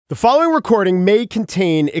The following recording may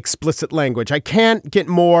contain explicit language. I can't get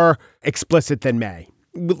more explicit than may.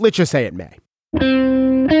 Let's just say it may.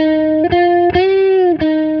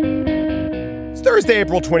 It's Thursday,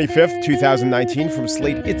 April 25th, 2019. From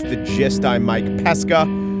Slate, it's The Gist. I'm Mike Pesca.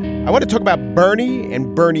 I want to talk about Bernie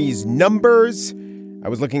and Bernie's numbers. I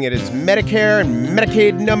was looking at his Medicare and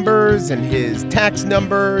Medicaid numbers and his tax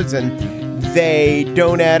numbers, and they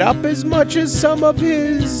don't add up as much as some of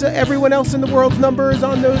his everyone else in the world's numbers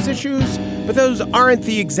on those issues. But those aren't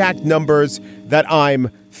the exact numbers that I'm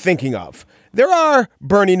thinking of. There are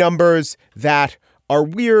Bernie numbers that are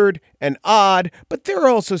weird and odd, but there are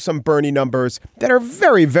also some Bernie numbers that are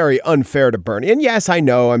very, very unfair to Bernie. And yes, I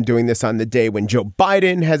know I'm doing this on the day when Joe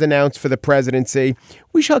Biden has announced for the presidency.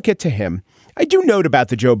 We shall get to him. I do note about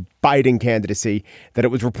the Joe Biden candidacy that it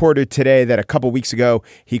was reported today that a couple weeks ago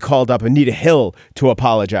he called up Anita Hill to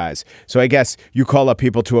apologize. So I guess you call up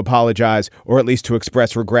people to apologize or at least to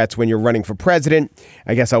express regrets when you're running for president.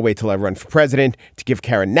 I guess I'll wait till I run for president to give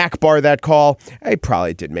Karen Nakbar that call. I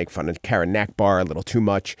probably did make fun of Karen Nakbar a little too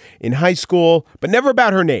much in high school, but never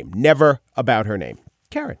about her name. Never about her name.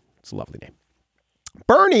 Karen, it's a lovely name.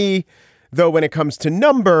 Bernie, though, when it comes to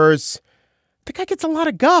numbers, the guy gets a lot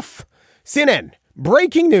of guff. CNN,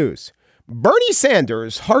 breaking news. Bernie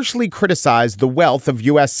Sanders harshly criticized the wealth of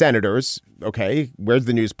U.S. senators. Okay, where's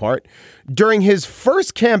the news part? During his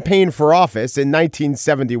first campaign for office in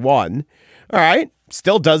 1971. All right,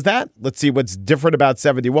 still does that. Let's see what's different about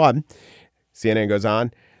 71. CNN goes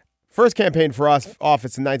on. First campaign for office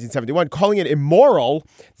in 1971, calling it immoral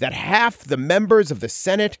that half the members of the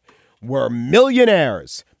Senate were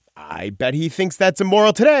millionaires. I bet he thinks that's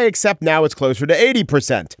immoral today, except now it's closer to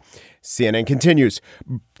 80%. CNN continues.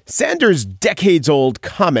 Sanders' decades-old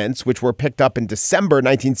comments, which were picked up in December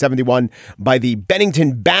 1971 by the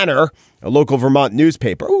Bennington Banner, a local Vermont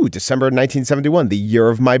newspaper. Ooh, December 1971, the year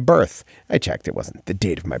of my birth. I checked. It wasn't the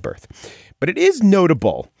date of my birth. But it is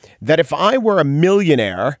notable that if I were a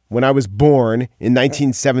millionaire when I was born in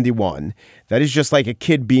 1971, that is just like a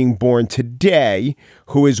kid being born today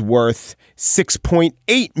who is worth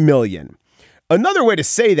 $6.8 million. Another way to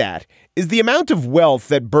say that is the amount of wealth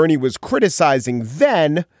that Bernie was criticizing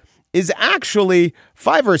then is actually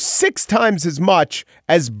 5 or 6 times as much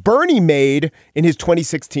as Bernie made in his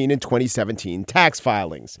 2016 and 2017 tax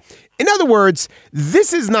filings. In other words,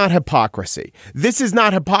 this is not hypocrisy. This is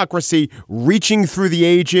not hypocrisy reaching through the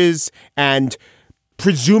ages and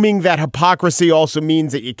presuming that hypocrisy also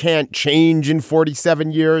means that you can't change in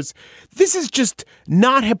 47 years. This is just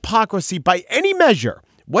not hypocrisy by any measure.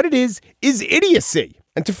 What it is idiocy.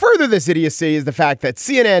 And to further this idiocy is the fact that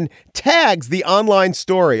CNN tags the online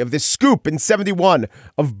story of this scoop in 71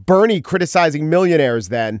 of Bernie criticizing millionaires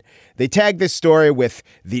then. They tag this story with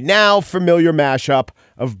the now familiar mashup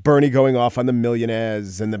of Bernie going off on the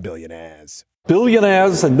millionaires and the billionaires.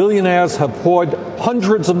 Billionaires and millionaires have poured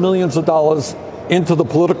hundreds of millions of dollars into the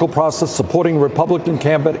political process, supporting Republican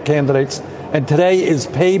candidates, and today is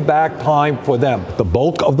payback time for them. The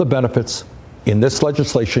bulk of the benefits in this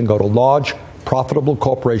legislation go to large, profitable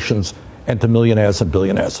corporations and to millionaires and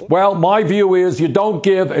billionaires. Well, my view is you don't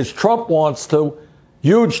give, as Trump wants to,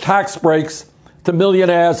 huge tax breaks to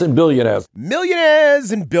millionaires and billionaires.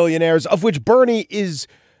 Millionaires and billionaires, of which Bernie is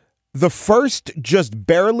the first just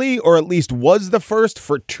barely, or at least was the first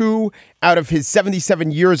for 2 out of his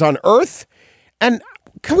 77 years on Earth. And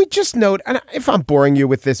can we just note, and if I'm boring you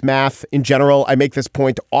with this math in general, I make this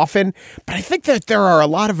point often, but I think that there are a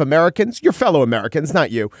lot of Americans, your fellow Americans,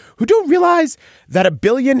 not you, who don't realize that a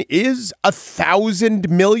billion is 1,000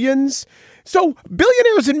 millions. So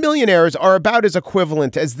billionaires and millionaires are about as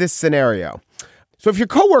equivalent as this scenario. So if your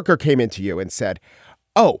coworker came into you and said,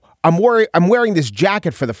 oh, I'm wearing this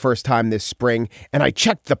jacket for the first time this spring, and I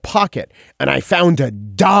checked the pocket and I found a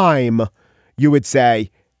dime, you would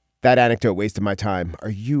say, that anecdote wasted my time. Are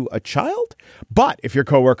you a child? But if your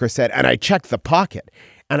coworker said, and I checked the pocket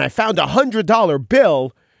and I found a $100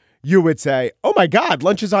 bill, you would say, oh my God,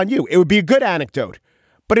 lunch is on you. It would be a good anecdote.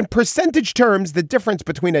 But in percentage terms, the difference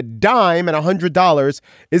between a dime and $100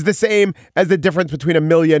 is the same as the difference between a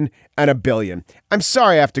million and a billion. I'm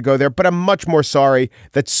sorry I have to go there, but I'm much more sorry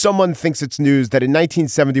that someone thinks it's news that in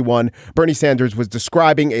 1971, Bernie Sanders was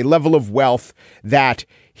describing a level of wealth that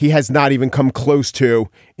he has not even come close to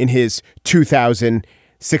in his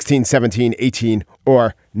 2016, 17, 18,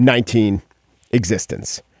 or 19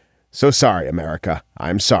 existence. So sorry, America.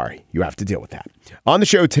 I'm sorry. You have to deal with that. On the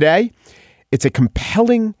show today, it's a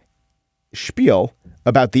compelling spiel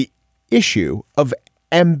about the issue of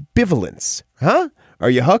ambivalence. Huh? Are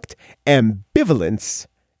you hooked? Ambivalence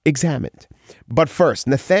examined. But first,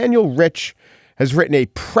 Nathaniel Rich has written a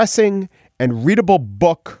pressing and readable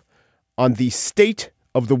book on the state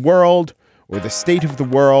of the world, or the state of the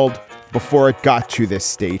world before it got to this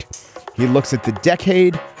state. He looks at the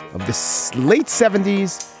decade of the late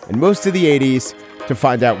 70s and most of the 80s to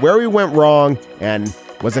find out where we went wrong, and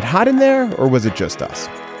was it hot in there or was it just us?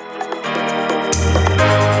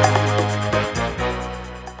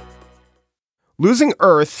 Losing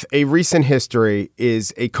Earth, A Recent History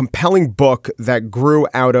is a compelling book that grew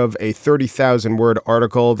out of a 30,000-word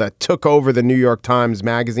article that took over the New York Times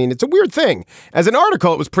Magazine. It's a weird thing. As an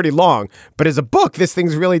article, it was pretty long, but as a book, this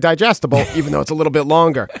thing's really digestible, even though it's a little bit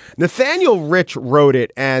longer. Nathaniel Rich wrote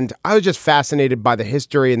it, and I was just fascinated by the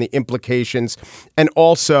history and the implications, and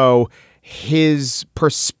also his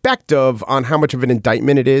perspective on how much of an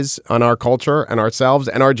indictment it is on our culture and ourselves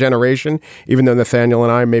and our generation, even though Nathaniel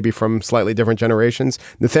and I may be from slightly different generations.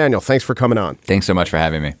 Nathaniel, thanks for coming on. Thanks so much for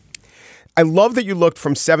having me. I love that you looked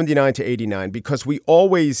from 79 to 89 because we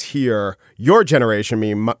always hear your generation,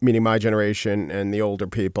 meaning my generation and the older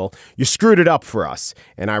people, you screwed it up for us.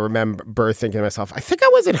 And I remember thinking to myself, I think I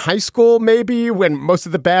was in high school maybe when most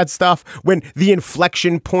of the bad stuff, when the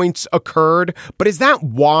inflection points occurred. But is that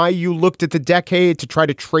why you looked at the decade to try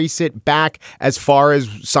to trace it back as far as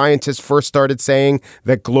scientists first started saying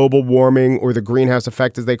that global warming, or the greenhouse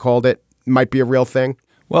effect as they called it, might be a real thing?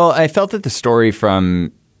 Well, I felt that the story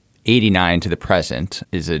from 89 to the present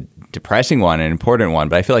is a depressing one, an important one,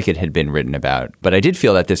 but I feel like it had been written about. But I did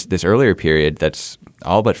feel that this earlier period that's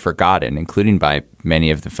all but forgotten, including by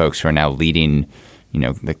many of the folks who are now leading,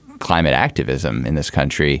 the climate activism in this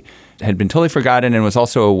country, had been totally forgotten, and was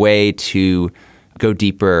also a way to go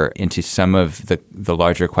deeper into some of the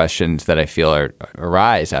larger questions that I feel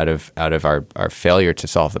arise out of our failure to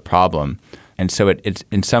solve the problem. And so it's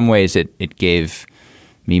in some ways it gave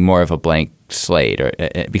me more of a blank slate, or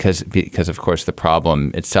because of course the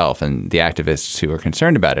problem itself and the activists who were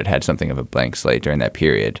concerned about it had something of a blank slate during that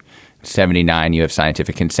period. 79, you have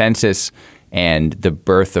scientific consensus and the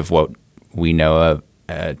birth of what we know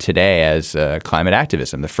of today as climate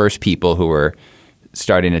activism. The first people who were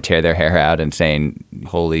starting to tear their hair out and saying,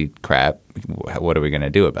 "Holy crap, what are we going to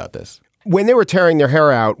do about this?" When they were tearing their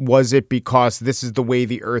hair out, was it because this is the way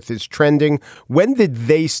the earth is trending? When did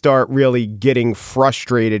they start really getting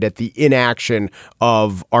frustrated at the inaction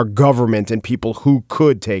of our government and people who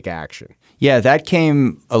could take action? Yeah, that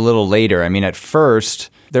came a little later. I mean, at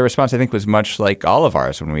first, their response, I think, was much like all of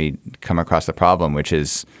ours when we come across the problem, which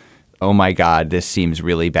is, oh my God, this seems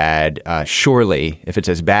really bad. Surely, if it's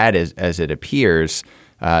as bad as it appears,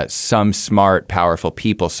 some smart, powerful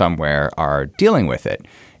people somewhere are dealing with it.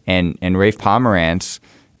 And Rafe Pomerantz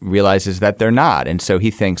realizes that they're not. And so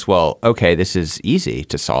he thinks, well, okay, this is easy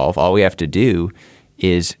to solve. All we have to do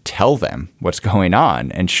is tell them what's going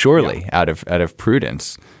on. And surely out of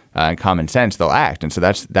prudence and common sense, they'll act. And so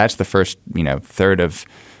that's the first, third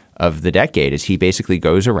of the decade is he basically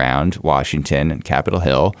goes around Washington and Capitol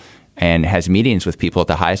Hill and has meetings with people at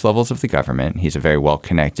the highest levels of the government. He's a very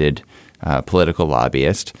well-connected political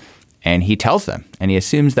lobbyist. And he tells them, and he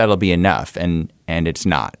assumes that'll be enough, and it's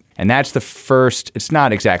not. And that's the first, it's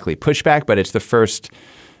not exactly pushback, but it's the first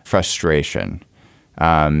frustration.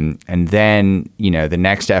 And then, the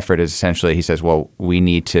next effort is essentially, he says, well, we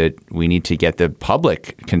need to get the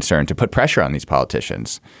public concerned to put pressure on these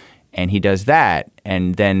politicians. And he does that,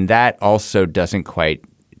 and then that also doesn't quite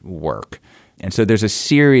work. And so there's a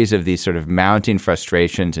series of these sort of mounting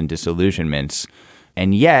frustrations and disillusionments.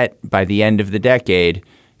 And yet, by the end of the decade,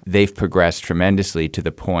 they've progressed tremendously to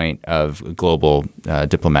the point of global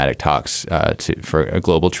diplomatic talks for a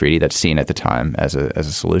global treaty that's seen at the time as a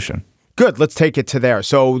solution. Good. Let's take it to there.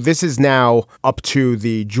 So this is now up to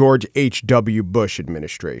the George H.W. Bush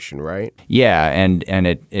administration, right? Yeah, and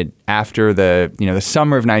it after the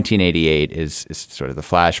summer of 1988 is sort of the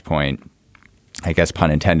flashpoint. I guess pun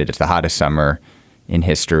intended. It's the hottest summer in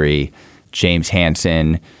history. James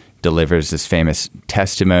Hansen delivers this famous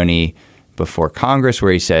testimony before Congress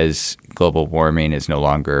where he says global warming is no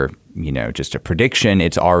longer, just a prediction.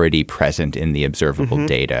 It's already present in the observable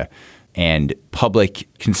data. And public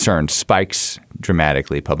concern spikes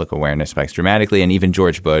dramatically. Public awareness spikes dramatically. And even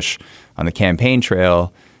George Bush on the campaign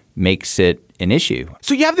trail makes it an issue.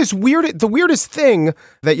 So you have the weirdest thing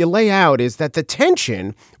that you lay out is that the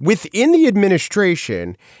tension within the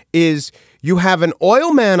administration is you have an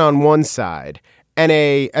oil man on one side and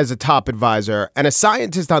as a top advisor and a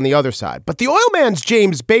scientist on the other side. But the oil man's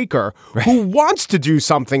James Baker, who wants to do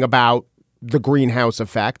something about the greenhouse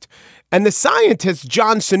effect. And the scientist,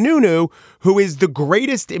 John Sununu, who is the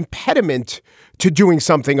greatest impediment to doing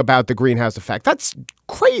something about the greenhouse effect. That's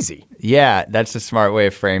crazy. Yeah, that's a smart way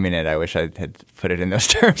of framing it. I wish I had put it in those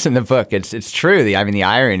terms in the book. It's true. The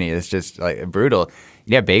irony is just like brutal.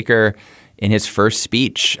 Yeah, Baker, in his first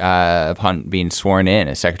speech upon being sworn in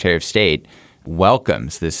as Secretary of State,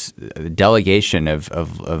 welcomes this delegation of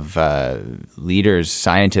leaders,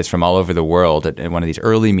 scientists from all over the world at one of these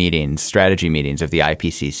early meetings, strategy meetings of the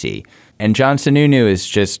IPCC. And John Sununu is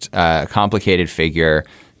just a complicated figure,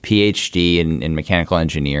 PhD in mechanical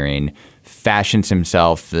engineering, fashions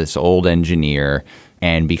himself this old engineer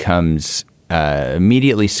and becomes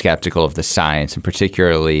immediately skeptical of the science, and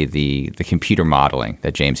particularly the computer modeling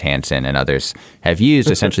that James Hansen and others have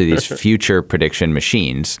used, essentially these future prediction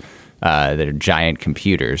machines that are giant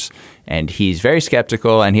computers. And he's very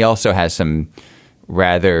skeptical, and he also has some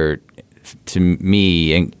rather, to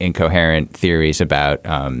me, incoherent theories about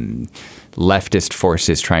leftist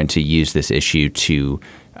forces trying to use this issue to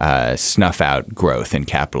snuff out growth in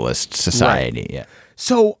capitalist society. Right. Yeah.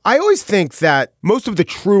 So I always think that most of the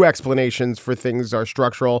true explanations for things are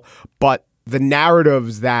structural, but the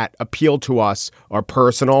narratives that appeal to us are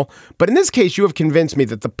personal. But in this case, you have convinced me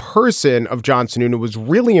that the person of John Sununu was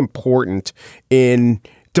really important in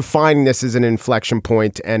defining this as an inflection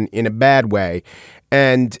point, and in a bad way.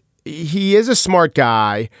 And he is a smart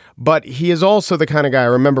guy, but he is also the kind of guy, I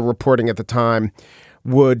remember reporting at the time,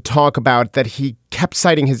 would talk about that he kept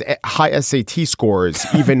citing his high SAT scores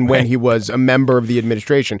even when he was a member of the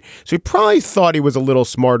administration. So he probably thought he was a little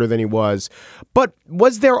smarter than he was. But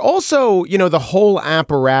was there also, the whole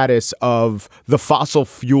apparatus of the fossil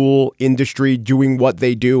fuel industry doing what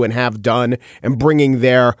they do and have done and bringing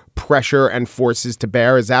their pressure and forces to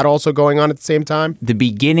bear? Is that also going on at the same time? The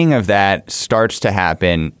beginning of that starts to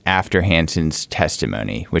happen after Hansen's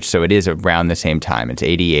testimony, so it is around the same time. It's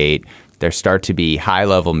 1988. There start to be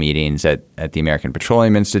high-level meetings at the American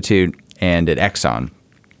Petroleum Institute and at Exxon.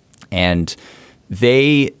 And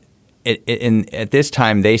at this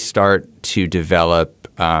time, they start to develop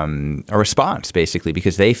a response, basically,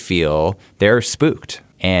 because they feel they're spooked.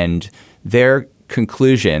 And their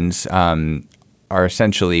conclusions are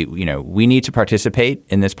essentially, we need to participate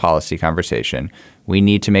in this policy conversation. We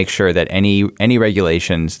need to make sure that any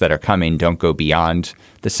regulations that are coming don't go beyond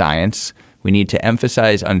the science. We need to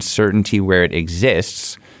emphasize uncertainty where it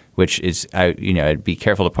exists, which is, I'd be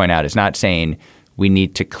careful to point out, is not saying we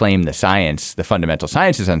need to claim the science, the fundamental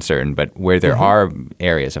science is uncertain, but where there are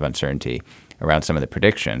areas of uncertainty around some of the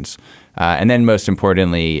predictions. And then most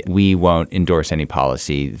importantly, we won't endorse any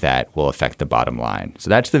policy that will affect the bottom line. So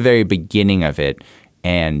that's the very beginning of it.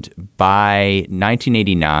 And by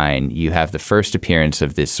 1989, you have the first appearance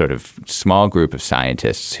of this sort of small group of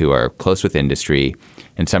scientists who are close with industry.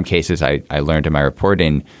 In some cases, I learned in my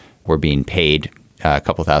reporting, were being paid a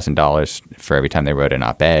couple $1,000s for every time they wrote an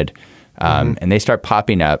op-ed. And they start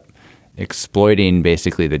popping up, exploiting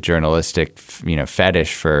basically the journalistic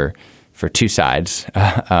fetish for two sides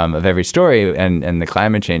of every story. And the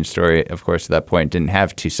climate change story, of course, at that point didn't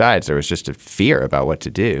have two sides. There was just a fear about what to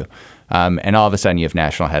do. And all of a sudden you have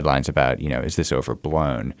national headlines about, is this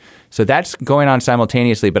overblown? So that's going on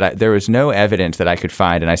simultaneously, but there was no evidence that I could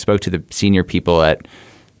find. And I spoke to the senior people at,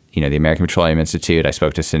 the American Petroleum Institute. I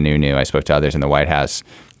spoke to Sununu. I spoke to others in the White House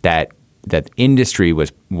that industry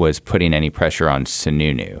was putting any pressure on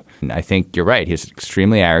Sununu. And I think you're right. He's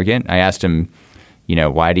extremely arrogant. I asked him,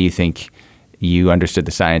 why do you think you understood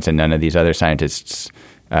the science and none of these other scientists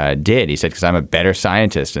did? He said, because I'm a better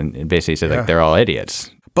scientist. And basically said, they're all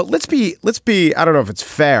idiots. But let's be, I don't know if it's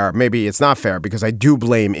fair. Maybe it's not fair because I do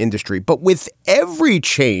blame industry. But with every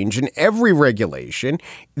change and every regulation,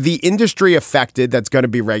 the industry affected that's going to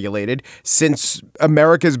be regulated, since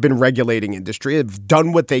America's been regulating industry, have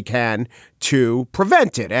done what they can to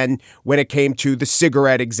prevent it. And when it came to the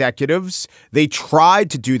cigarette executives, they tried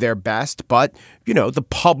to do their best, but the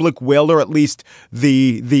public will, or at least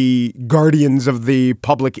the guardians of the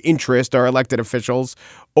public interest, our elected officials,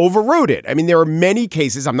 overrode it. I mean, there are many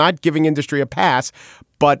cases, I'm not giving industry a pass,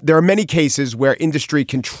 but there are many cases where industry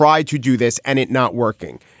can try to do this and it not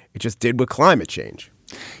working. It just did with climate change.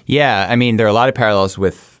 Yeah, I mean, there are a lot of parallels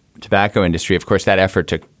with tobacco industry. Of course, that effort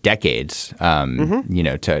took decades,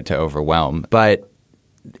 to overwhelm. But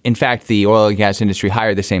in fact, the oil and gas industry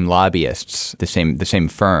hired the same lobbyists, the same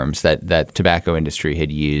firms that tobacco industry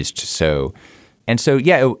had used. So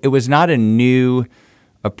it was not a new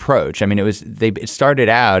approach. I mean, it started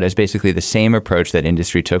out as basically the same approach that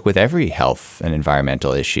industry took with every health and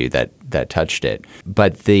environmental issue that touched it.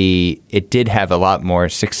 But it did have a lot more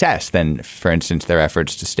success than, for instance, their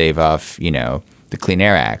efforts to stave off, the Clean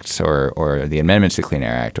Air Acts or the amendments to the Clean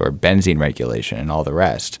Air Act or benzene regulation and all the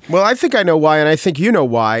rest. Well, I think I know why, and I think you know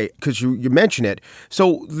why, because you mention it.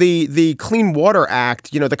 So the Clean Water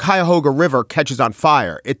Act, the Cuyahoga River catches on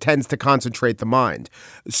fire. It tends to concentrate the mind.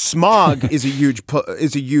 Smog is a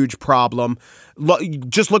huge problem.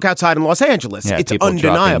 Just look outside in Los Angeles. Yeah, it's people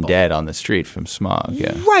undeniable. Dropping dead on the street from smog.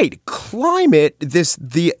 Yeah. Right.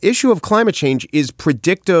 The issue of climate change is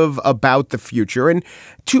predictive about the future. And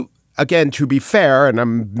to be fair, and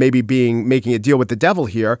I'm maybe making a deal with the devil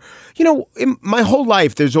here, in my whole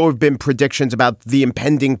life, there's always been predictions about the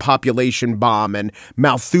impending population bomb and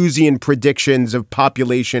Malthusian predictions of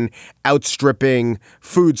population outstripping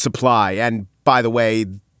food supply. And by the way,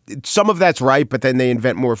 some of that's right, but then they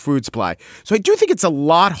invent more food supply. So I do think it's a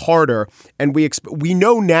lot harder, and we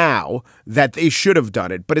know now that they should have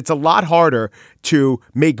done it, but it's a lot harder to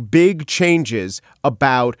make big changes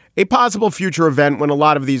about a possible future event when a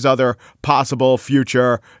lot of these other possible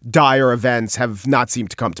future dire events have not seemed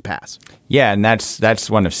to come to pass. Yeah, and that's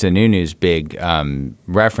one of Sununu's big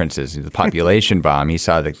references, the population bomb. He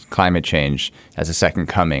saw the climate change as a second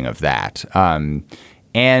coming of that.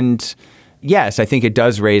 And yes, I think it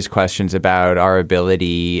does raise questions about our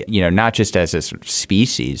ability, not just as a sort of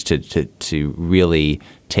species to really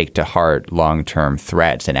take to heart long-term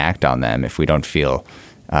threats and act on them if we don't feel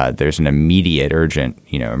there's an immediate, urgent,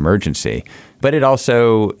 emergency. But it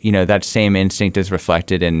also, that same instinct is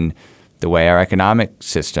reflected in the way our economic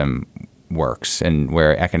system works and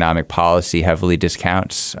where economic policy heavily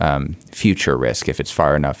discounts future risk if it's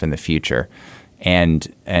far enough in the future.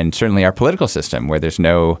 And certainly our political system where there's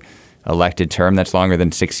no elected term that's longer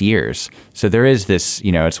than 6 years. So there is this,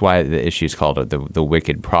 it's why the issue is called the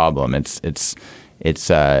wicked problem. It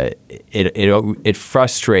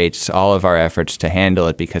frustrates all of our efforts to handle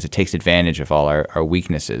it because it takes advantage of all our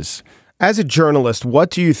weaknesses. As a journalist, what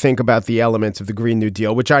do you think about the elements of the Green New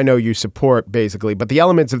Deal, which I know you support basically, but the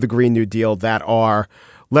elements of the Green New Deal that are,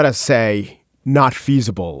 let us say, not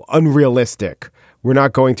feasible, unrealistic? We're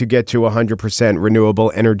not going to get to 100%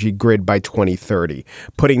 renewable energy grid by 2030,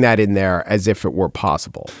 putting that in there as if it were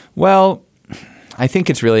possible. Well, I think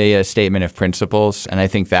it's really a statement of principles, and I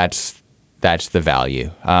think that's the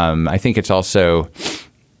value. I think it's also,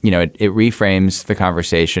 it reframes the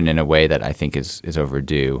conversation in a way that I think is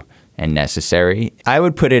overdue and necessary. I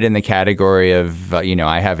would put it in the category of,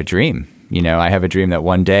 I have a dream. I have a dream that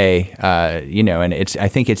one day, and I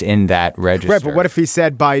think it's in that register. Right, but what if he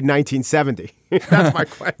said by 1970? That's my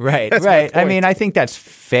question. Right. I mean, I think that's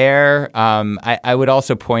fair. I would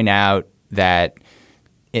also point out that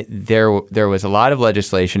there was a lot of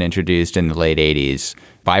legislation introduced in the late 80s,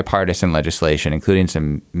 bipartisan legislation, including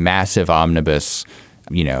some massive omnibus,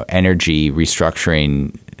 energy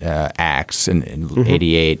restructuring acts in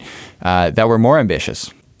 88 that were more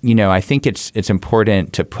ambitious. I think it's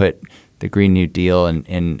important to put the Green New Deal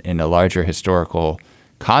in a larger historical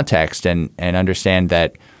context and understand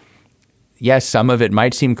that, yes, some of it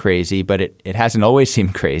might seem crazy, but it hasn't always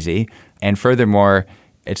seemed crazy. And furthermore,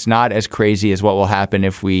 it's not as crazy as what will happen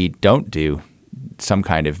if we don't do some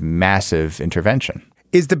kind of massive intervention.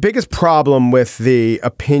 Is the biggest problem with the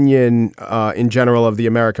opinion in general of the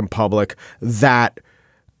American public that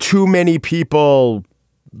too many people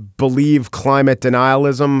believe climate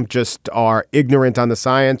denialism, just are ignorant on the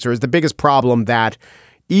science? Or is the biggest problem that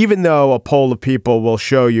even though a poll of people will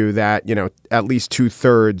show you that, at least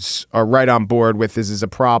 2/3 are right on board with this is a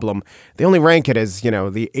problem, they only rank it as,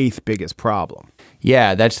 the 8th biggest problem?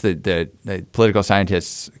 Yeah, that's the political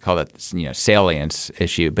scientists call that, salience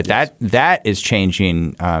issue. But yes, that is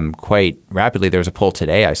changing quite rapidly. There was a poll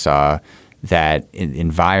today I saw that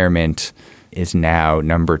environment is now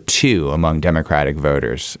number 2 among Democratic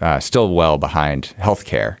voters, still well behind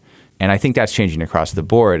healthcare. And I think that's changing across the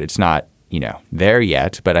board. It's not, there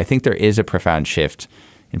yet, but I think there is a profound shift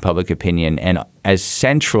in public opinion. And as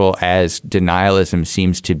central as denialism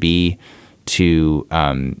seems to be to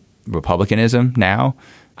Republicanism now,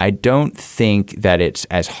 I don't think that it's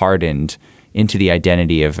as hardened into the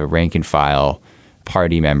identity of a rank and file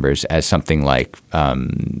party members as something like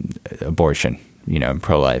abortion.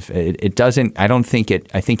 Pro-life. It doesn't, I don't think it,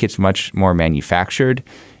 I think it's much more manufactured.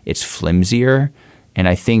 It's flimsier. And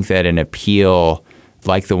I think that an appeal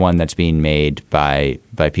like the one that's being made by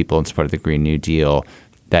people in support of the Green New Deal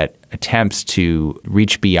that attempts to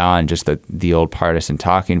reach beyond just the old partisan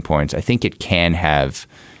talking points, I think it can have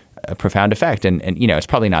a profound effect. And it's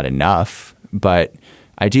probably not enough, but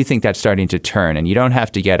I do think that's starting to turn. And you don't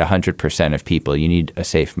have to get 100% of people. You need a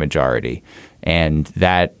safe majority. And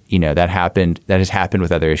that has happened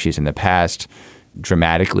with other issues in the past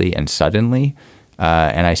dramatically and suddenly.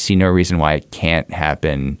 And I see no reason why it can't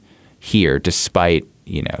happen here, despite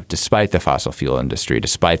the fossil fuel industry,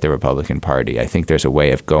 despite the Republican Party. I think there's a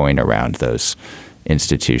way of going around those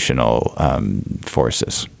institutional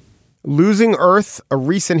forces. Losing Earth, A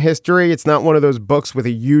Recent History. It's not one of those books with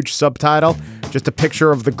a huge subtitle, just a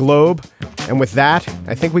picture of the globe. And with that,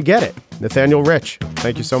 I think we get it. Nathaniel Rich,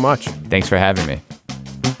 thank you so much. Thanks for having me.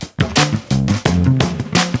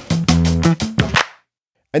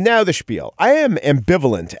 And now the spiel. I am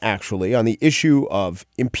ambivalent, actually, on the issue of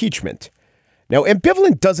impeachment. Now,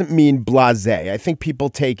 ambivalent doesn't mean blasé. I think people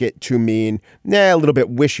take it to mean, a little bit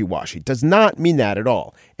wishy-washy. It does not mean that at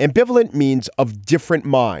all. Ambivalent means of different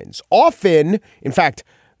minds. Often, in fact,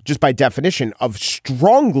 just by definition, of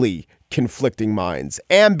strongly conflicting minds.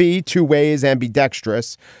 Ambi, two ways,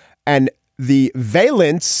 ambidextrous. And the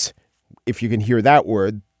valence, if you can hear that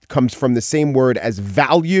word, comes from the same word as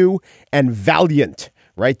value and valiant,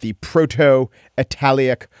 right? The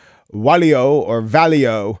Proto-Italic valio or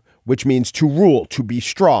valio, which means to rule, to be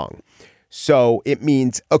strong. So it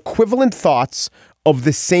means equivalent thoughts of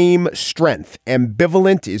the same strength.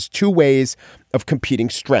 Ambivalent is two ways of competing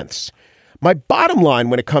strengths. My bottom line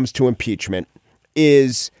when it comes to impeachment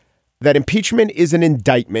is that impeachment is an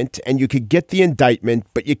indictment, and you could get the indictment,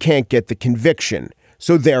 but you can't get the conviction.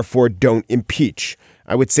 So therefore, don't impeach.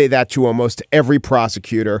 I would say that to almost every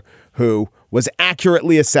prosecutor who was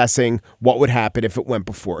accurately assessing what would happen if it went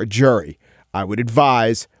before a jury. I would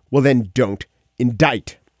advise, well, then don't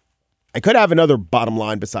indict. I could have another bottom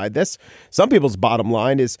line beside this. Some people's bottom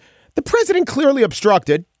line is the president clearly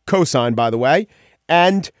obstructed, co-signed, by the way,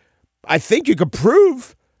 and I think you could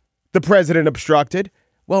prove the president obstructed.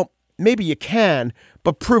 Well, maybe you can,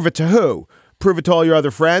 but prove it to who? Prove it to all your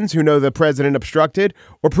other friends who know the president obstructed,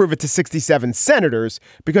 or prove it to 67 senators,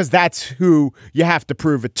 because that's who you have to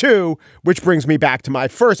prove it to, which brings me back to my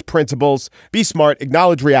first principles. Be smart,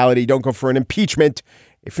 acknowledge reality, don't go for an impeachment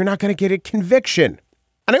if you're not going to get a conviction.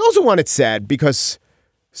 And I also want it said, because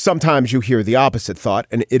sometimes you hear the opposite thought,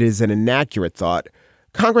 and it is an inaccurate thought.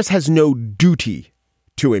 Congress has no duty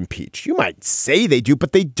to impeach. You might say they do,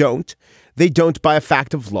 but they don't. They don't by a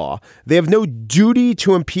fact of law. They have no duty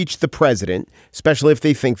to impeach the president, especially if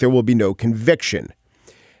they think there will be no conviction.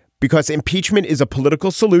 Because impeachment is a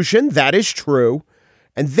political solution, that is true.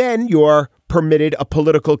 And then you're permitted a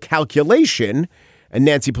political calculation. And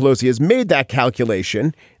Nancy Pelosi has made that calculation.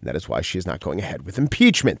 And that is why she is not going ahead with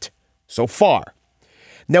impeachment so far.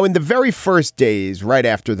 Now, in the very first days, right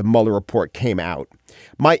after the Mueller report came out,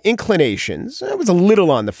 my inclinations, I was a little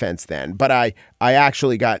on the fence then, but I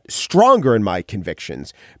actually got stronger in my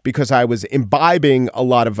convictions because I was imbibing a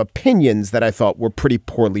lot of opinions that I thought were pretty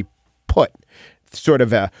poorly put. Sort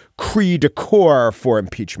of a cri de coeur for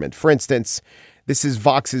impeachment. For instance, this is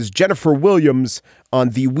Vox's Jennifer Williams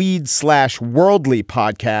on the Weed/Worldly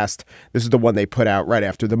podcast. This is the one they put out right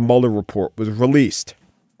after the Mueller report was released.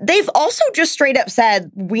 They've also just straight up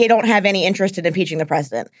said, we don't have any interest in impeaching the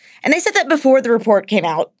president. And they said that before the report came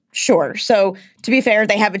out. Sure. So to be fair,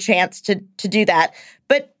 they have a chance to do that.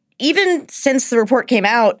 But even since the report came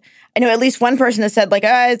out, I know at least one person has said, like,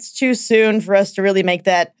 it's too soon for us to really make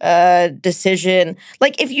that decision.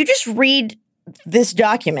 Like, if you just read this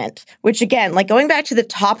document, which again, like going back to the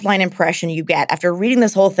top line impression you get after reading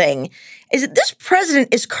this whole thing, is that this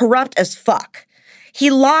president is corrupt as fuck. He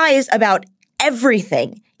lies about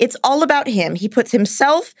everything. It's all about him. He puts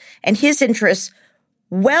himself and his interests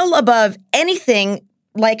well above anything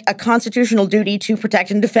like a constitutional duty to protect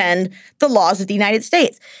and defend the laws of the United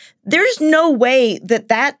States. There's no way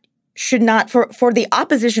that should not, for the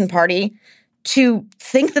opposition party to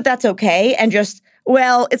think that that's okay and just,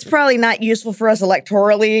 well, it's probably not useful for us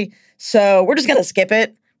electorally, so we're just going to skip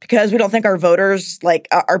it because we don't think our voters, like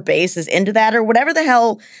our base is into that or whatever the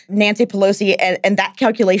hell Nancy Pelosi and that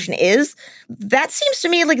calculation is. That seems to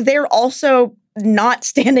me like they're also not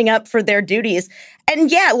standing up for their duties.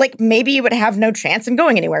 And yeah, like maybe you would have no chance in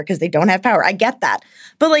going anywhere because they don't have power. I get that.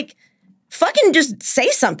 But like fucking just say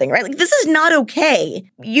something, right? Like this is not okay.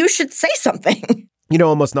 You should say something. You know,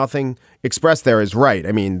 almost nothing expressed there is right.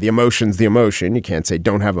 I mean, the emotion's the emotion. You can't say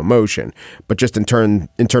don't have emotion. But just in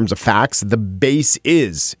terms of facts, the base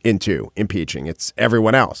is into impeaching. It's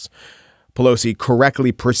everyone else. Pelosi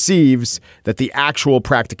correctly perceives that the actual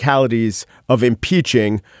practicalities of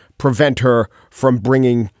impeaching prevent her from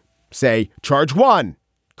bringing, say, charge 1,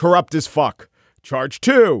 corrupt as fuck. Charge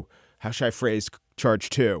 2, how should I phrase charge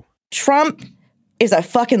 2? Trump is a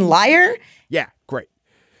fucking liar. Yeah, great.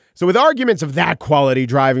 So with arguments of that quality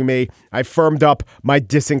driving me, I firmed up my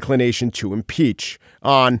disinclination to impeach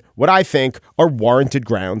on what I think are warranted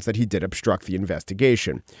grounds that he did obstruct the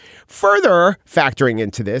investigation. Further factoring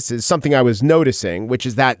into this is something I was noticing, which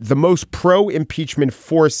is that the most pro-impeachment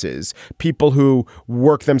forces, people who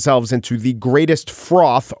work themselves into the greatest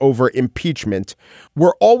froth over impeachment,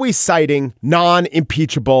 were always citing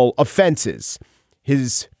non-impeachable offenses.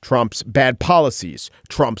 Trump's bad policies,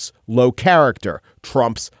 Trump's low character,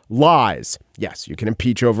 Trump's lies. Yes, you can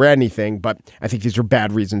impeach over anything, but I think these are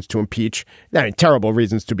bad reasons to impeach. I mean, terrible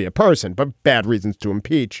reasons to be a person, but bad reasons to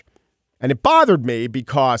impeach. And it bothered me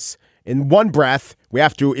because in one breath, we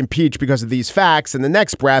have to impeach because of these facts. In the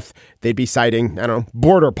next breath, they'd be citing,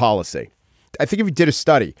 border policy. I think if you did a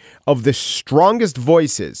study of the strongest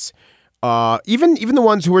voices, even the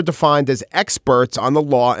ones who are defined as experts on the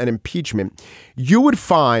law and impeachment, you would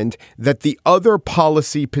find that the other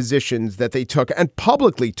policy positions that they took and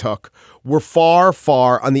publicly took were far,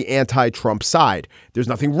 far on the anti-Trump side. There's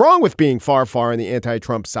nothing wrong with being far, far on the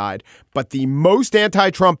anti-Trump side, but the most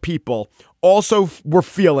anti-Trump people also were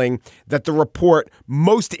feeling that the report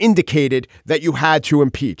most indicated that you had to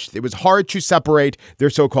impeach. It was hard to separate their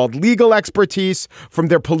so-called legal expertise from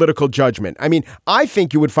their political judgment. I mean, I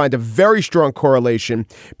think you would find a very strong correlation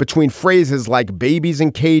between phrases like babies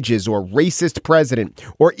in cages or racist president,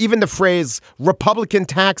 or even the phrase Republican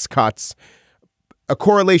tax cuts, a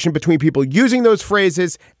correlation between people using those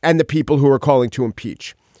phrases and the people who are calling to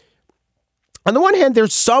impeach. On the one hand,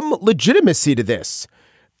 there's some legitimacy to this,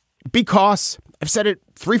 because I've said it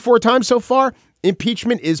 3-4 times so far,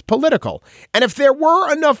 impeachment is political. And if there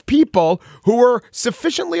were enough people who were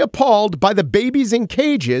sufficiently appalled by the babies in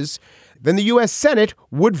cages, then the U.S. Senate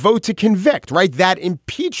would vote to convict, right? That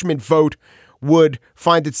impeachment vote would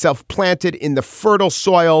find itself planted in the fertile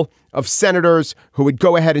soil of senators who would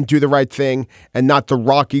go ahead and do the right thing and not the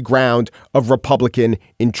rocky ground of Republican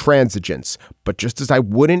intransigence. But just as I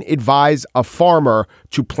wouldn't advise a farmer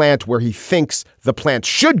to plant where he thinks the plant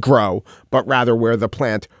should grow, but rather where the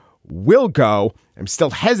plant will go, I'm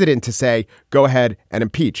still hesitant to say, go ahead and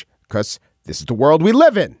impeach, because this is the world we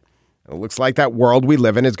live in. It looks like that world we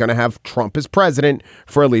live in is going to have Trump as president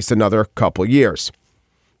for at least another couple years.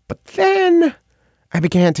 But then I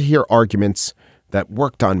began to hear arguments that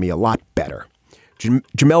worked on me a lot better.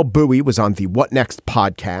 Jamel Bowie was on the What Next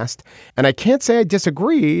podcast, and I can't say I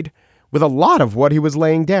disagreed with a lot of what he was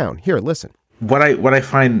laying down. Here, listen. What I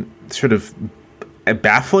find sort of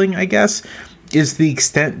baffling, I guess, is the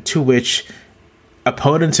extent to which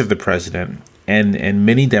opponents of the president and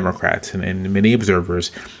many Democrats and many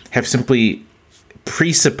observers have simply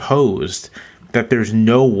presupposed that there's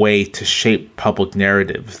no way to shape public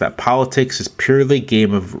narratives, that politics is purely a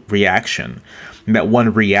game of reaction, and that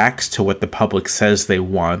one reacts to what the public says they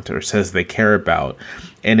want or says they care about.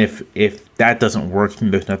 And if that doesn't work,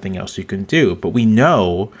 then there's nothing else you can do. But we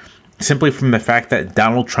know, simply from the fact that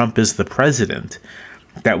Donald Trump is the president,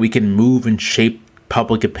 that we can move and shape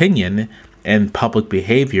public opinion and public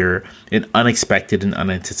behavior in unexpected and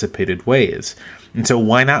unanticipated ways. And so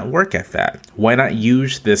why not work at that? Why not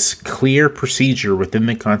use this clear procedure within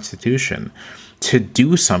the Constitution to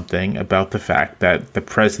do something about the fact that the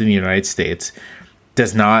President of the United States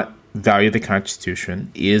does not value the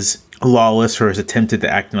Constitution, is lawless or has attempted to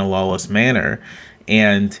act in a lawless manner,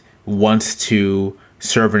 and wants to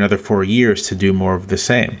serve another 4 years to do more of the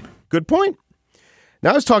same? Good point. Now,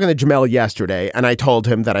 I was talking to Jamel yesterday, and I told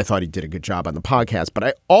him that I thought he did a good job on the podcast, but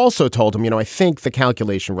I also told him, I think the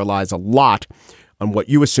calculation relies a lot on what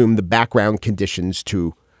you assume the background conditions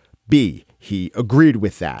to be. He agreed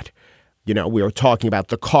with that. We were talking about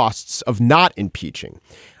the costs of not impeaching.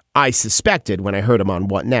 I suspected when I heard him on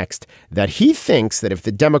What Next that he thinks that if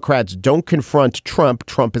the Democrats don't confront Trump,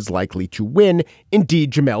 Trump is likely to win.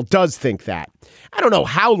 Indeed, Jamel does think that. I don't know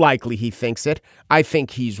how likely he thinks it. I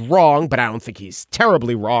think he's wrong, but I don't think he's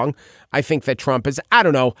terribly wrong. I think that Trump has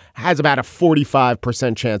about a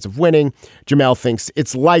 45% chance of winning. Jamel thinks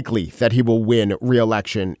it's likely that he will win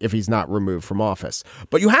re-election if he's not removed from office.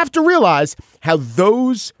 But you have to realize how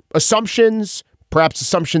those assumptions, perhaps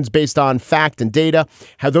assumptions based on fact and data,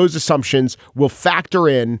 how those assumptions will factor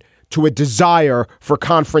in to a desire for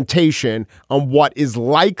confrontation on what is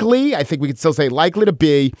likely, I think we could still say likely to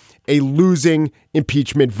be, a losing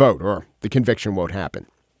impeachment vote, or the conviction won't happen.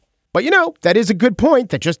 But that is a good point,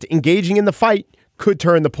 that just engaging in the fight could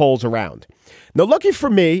turn the polls around. Now, lucky for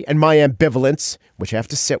me and my ambivalence, which I have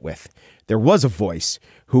to sit with, there was a voice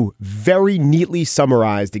who very neatly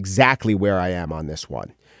summarized exactly where I am on this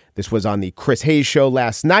one. This was on the Chris Hayes show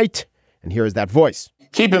last night, and here is that voice.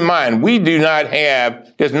 keep in mind,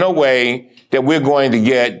 there's no way that we're going to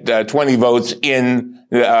get 20 votes in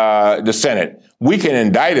the Senate. We can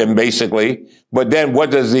indict him, basically, but then what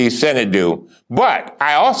does the Senate do? But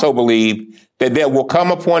I also believe that there will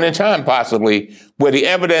come a point in time, possibly, where the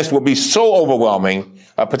evidence will be so overwhelming,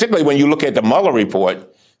 particularly when you look at the Mueller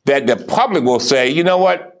report, that the public will say, you know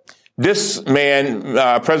what? This man,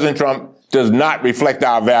 President Trump, does not reflect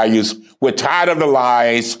our values. We're tired of the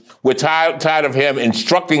lies. We're tired of him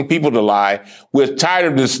instructing people to lie. We're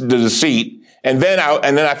tired of the deceit. And then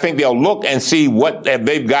I think they'll look and see what have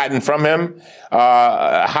they've gotten from him,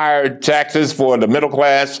 higher taxes for the middle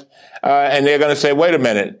class. And they're going to say, wait a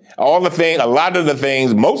minute, most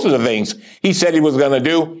of the things he said he was going to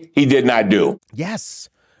do, he did not do. Yes,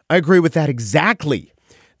 I agree with that exactly.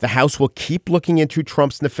 The House will keep looking into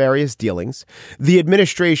Trump's nefarious dealings. The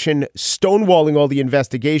administration stonewalling all the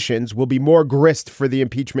investigations will be more grist for the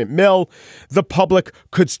impeachment mill. The public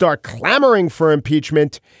could start clamoring for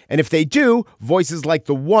impeachment. And if they do, voices like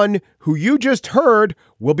the one who you just heard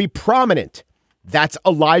will be prominent. That's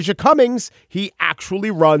Elijah Cummings. He actually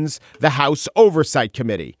runs the House Oversight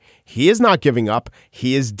Committee. He is not giving up.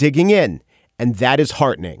 He is digging in. And that is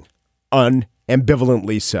heartening,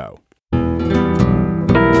 unambivalently so.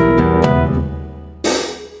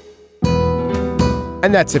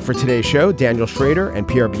 And that's it for today's show. Daniel Schrader and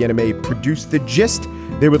Pierre Bien-Aimé produced The Gist.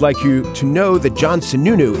 They would like you to know that John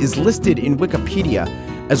Sununu is listed in Wikipedia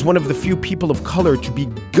as one of the few people of color to be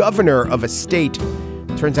governor of a state.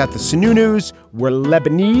 Turns out the Sununus were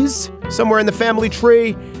Lebanese, somewhere in the family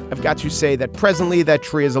tree. I've got to say that presently that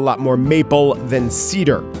tree is a lot more maple than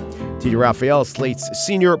cedar. Didi Raphael, Slate's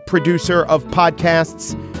senior producer of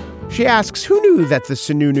podcasts. She asks, who knew that the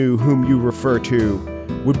Sununu whom you refer to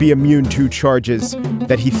would be immune to charges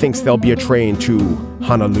that he thinks they'll be a train to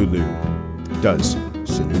Honolulu? Does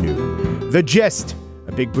Sununu. The Gist.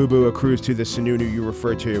 A big boo-boo accrues to the Sununu you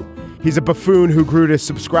refer to. He's a buffoon who grew to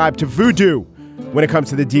subscribe to voodoo when it comes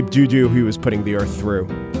to the deep doo-doo he was putting the earth through.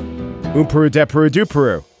 Peru de Peru do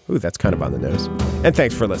Peru. Ooh, that's kind of on the nose. And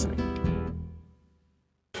thanks for listening.